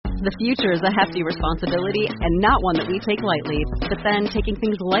The future is a hefty responsibility and not one that we take lightly. But then taking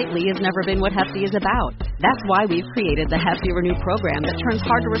things lightly has never been what Hefty is about. That's why we've created the Hefty Renew program that turns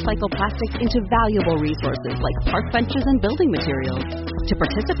hard-to-recycle plastics into valuable resources like park benches and building materials. To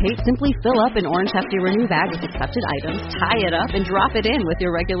participate, simply fill up an orange Hefty Renew bag with accepted items, tie it up, and drop it in with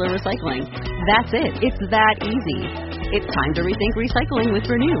your regular recycling. That's it. It's that easy. It's time to rethink recycling with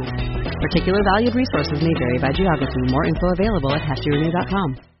Renew. Particular valued resources may vary by geography. More info available at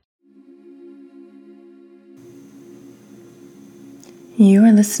heftyrenew.com. You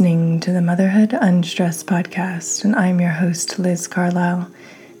are listening to the Motherhood Unstressed podcast, and I'm your host, Liz Carlisle.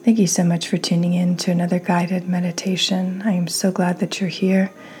 Thank you so much for tuning in to another guided meditation. I am so glad that you're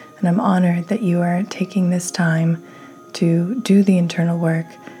here, and I'm honored that you are taking this time to do the internal work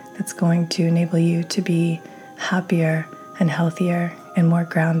that's going to enable you to be happier and healthier and more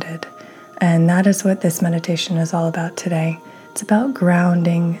grounded. And that is what this meditation is all about today. It's about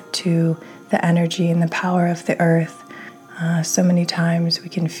grounding to the energy and the power of the earth. So many times we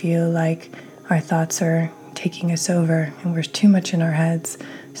can feel like our thoughts are taking us over and we're too much in our heads.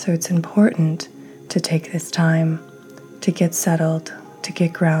 So it's important to take this time to get settled, to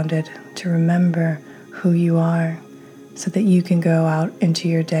get grounded, to remember who you are so that you can go out into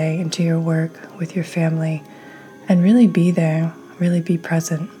your day, into your work, with your family, and really be there, really be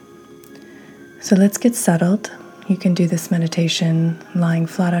present. So let's get settled. You can do this meditation lying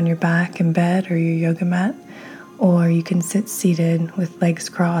flat on your back in bed or your yoga mat, or you can sit seated with legs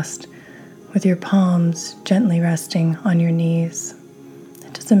crossed, with your palms gently resting on your knees.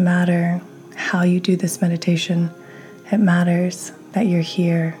 It doesn't matter how you do this meditation. It matters that you're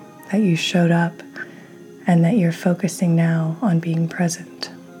here, that you showed up, and that you're focusing now on being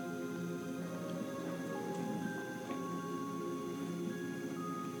present.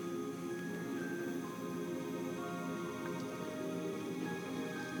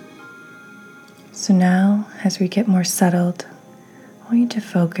 So now, as we get more settled, I want you to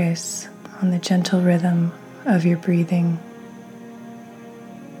focus on the gentle rhythm of your breathing.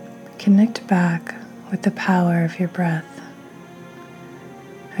 Connect back with the power of your breath.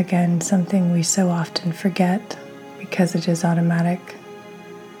 Again, something we so often forget because it is automatic,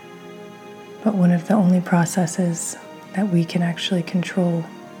 but one of the only processes that we can actually control.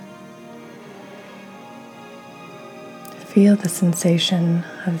 Feel the sensation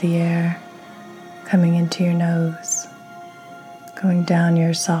of the air coming into your nose, going down your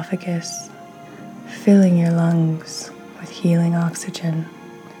esophagus, filling your lungs with healing oxygen,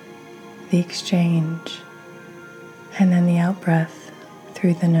 the exchange, and then the out-breath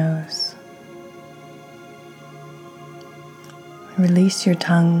through the nose. Release your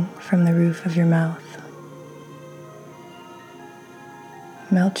tongue from the roof of your mouth.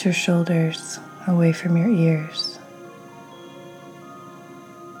 Melt your shoulders away from your ears.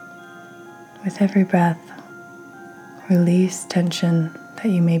 With every breath, release tension that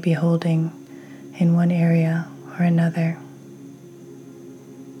you may be holding in one area or another.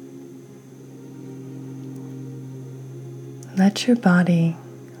 Let your body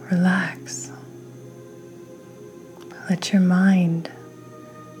relax. Let your mind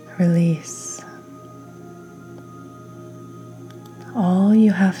release. All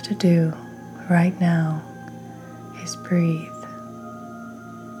you have to do right now is breathe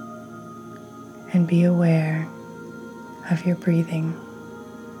and be aware of your breathing.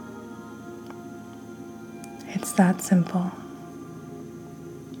 It's that simple.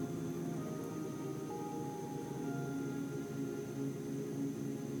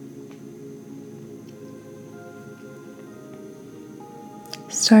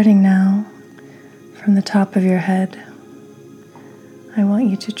 Starting now, from the top of your head, I want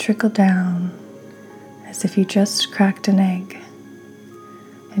you to trickle down as if you just cracked an egg,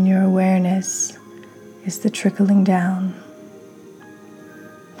 and your awareness is the trickling down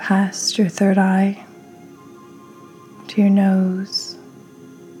past your third eye, to your nose,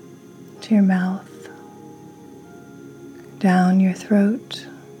 to your mouth, down your throat,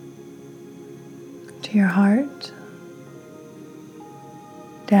 to your heart,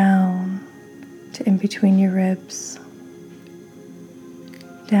 down to in between your ribs,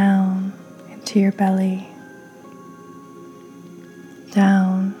 down into your belly,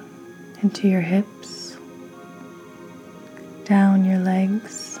 down into your hips, down your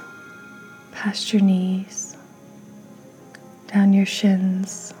legs, past your knees, down your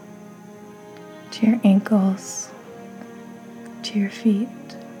shins, to your ankles, to your feet,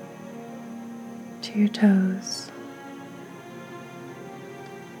 to your toes.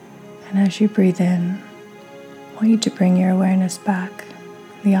 And as you breathe in, I want you to bring your awareness back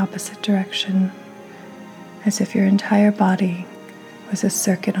in the opposite direction, as if your entire body was a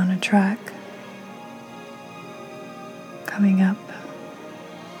circuit on a track, coming up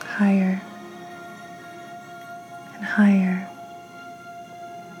higher and higher,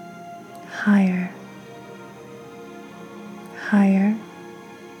 higher, higher,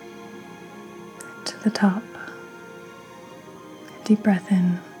 to the top. Deep breath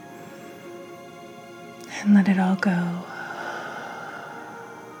in and let it all go.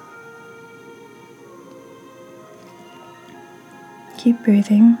 Keep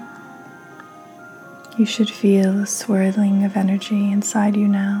breathing. You should feel a swirling of energy inside you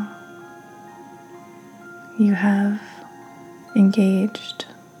now. You have engaged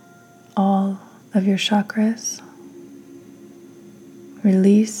all of your chakras,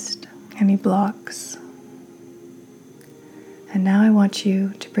 released any blocks. And now I want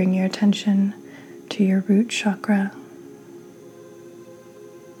you to bring your attention to your root chakra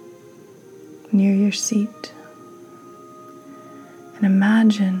near your seat. And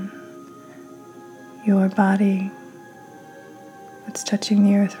imagine your body, what's touching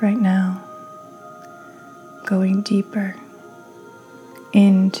the earth right now, going deeper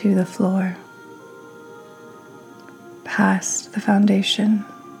into the floor, past the foundation,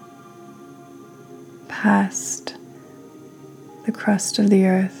 past the crust of the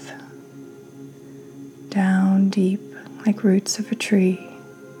earth, down deep like roots of a tree.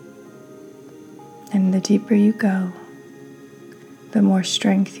 And the deeper you go, the more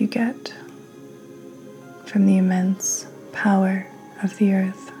strength you get from the immense power of the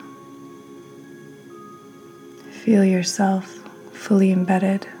earth. Feel yourself fully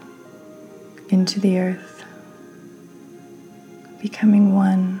embedded into the earth, becoming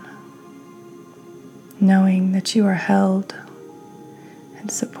one, knowing that you are held and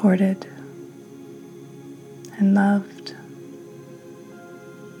supported and loved.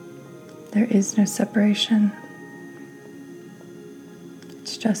 There is no separation.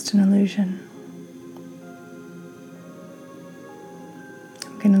 It's just an illusion.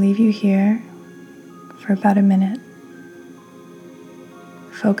 I'm going to leave you here for about a minute.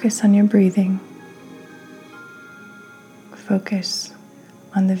 Focus on your breathing. Focus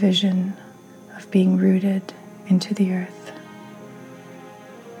on the vision of being rooted into the earth.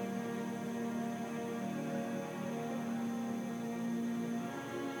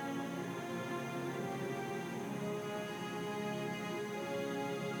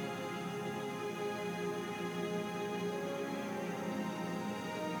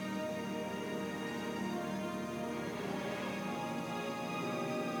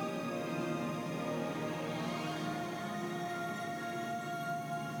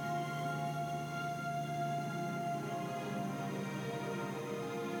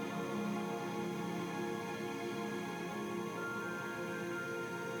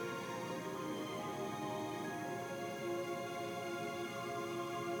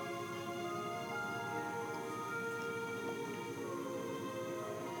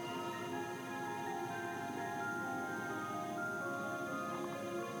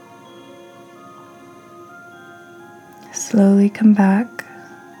 Slowly come back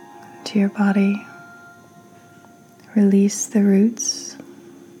to your body. Release the roots.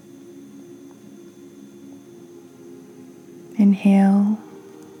 Inhale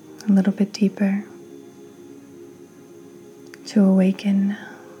a little bit deeper to awaken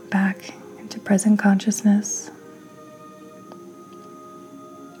back into present consciousness,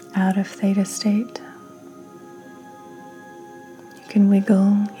 out of theta state. You can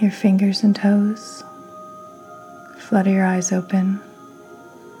wiggle your fingers and toes. Flutter your eyes open.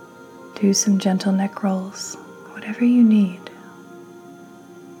 Do some gentle neck rolls, whatever you need.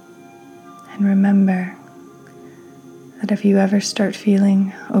 And remember that if you ever start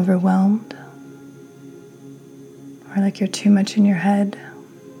feeling overwhelmed or like you're too much in your head,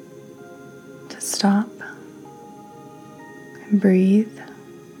 to stop and breathe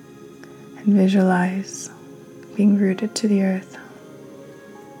and visualize being rooted to the earth.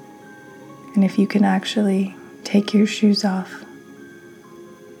 And if you can actually take your shoes off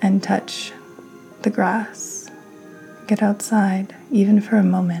and touch the grass, get outside, even for a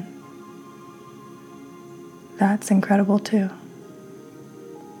moment, that's incredible too.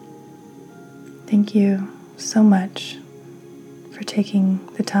 Thank you so much for taking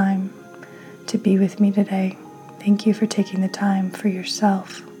the time to be with me today. Thank you for taking the time for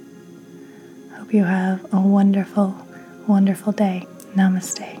yourself. Hope you have a wonderful, wonderful day.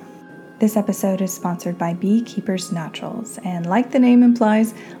 Namaste. This episode is sponsored by Beekeepers Naturals, and like the name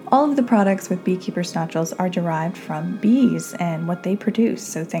implies, all of the products with Beekeepers Naturals are derived from bees and what they produce.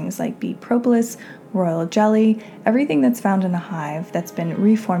 So things like bee propolis, royal jelly, everything that's found in a hive that's been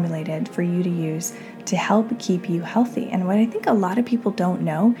reformulated for you to use to help keep you healthy. And what I think a lot of people don't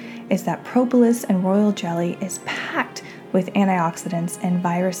know is that propolis and royal jelly is packed with antioxidants and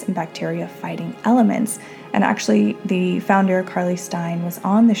virus and bacteria fighting elements. And actually, the founder, Carly Stein, was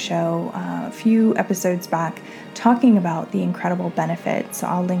on the show a few episodes back talking about the incredible benefit. So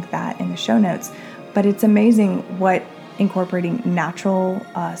I'll link that in the show notes. But it's amazing what incorporating natural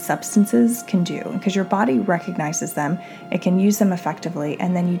substances can do, because your body recognizes them, it can use them effectively,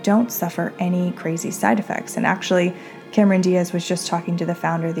 and then you don't suffer any crazy side effects. And actually, Cameron Diaz was just talking to the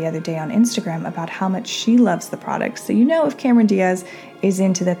founder the other day on Instagram about how much she loves the product. So you know if Cameron Diaz is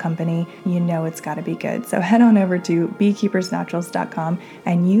into the company, you know it's got to be good. So head on over to beekeepersnaturals.com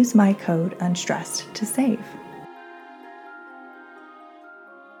and use my code UNSTRESSED to save.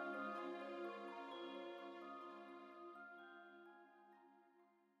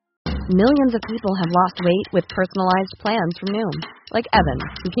 Millions of people have lost weight with personalized plans from Noom. Like Evan,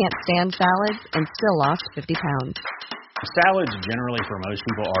 who can't stand salads and still lost 50 pounds. Salads generally for most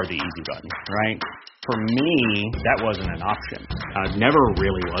people are the easy button, right? For me, that wasn't an option. I never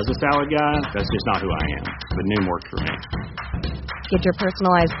really was a salad guy. That's just not who I am. But Noom worked for me. Get your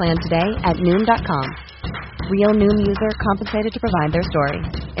personalized plan today at Noom.com. Real Noom user compensated to provide their story.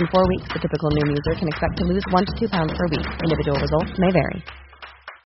 In 4 weeks, the typical Noom user can expect to lose 1 to 2 pounds per week. Individual results may vary.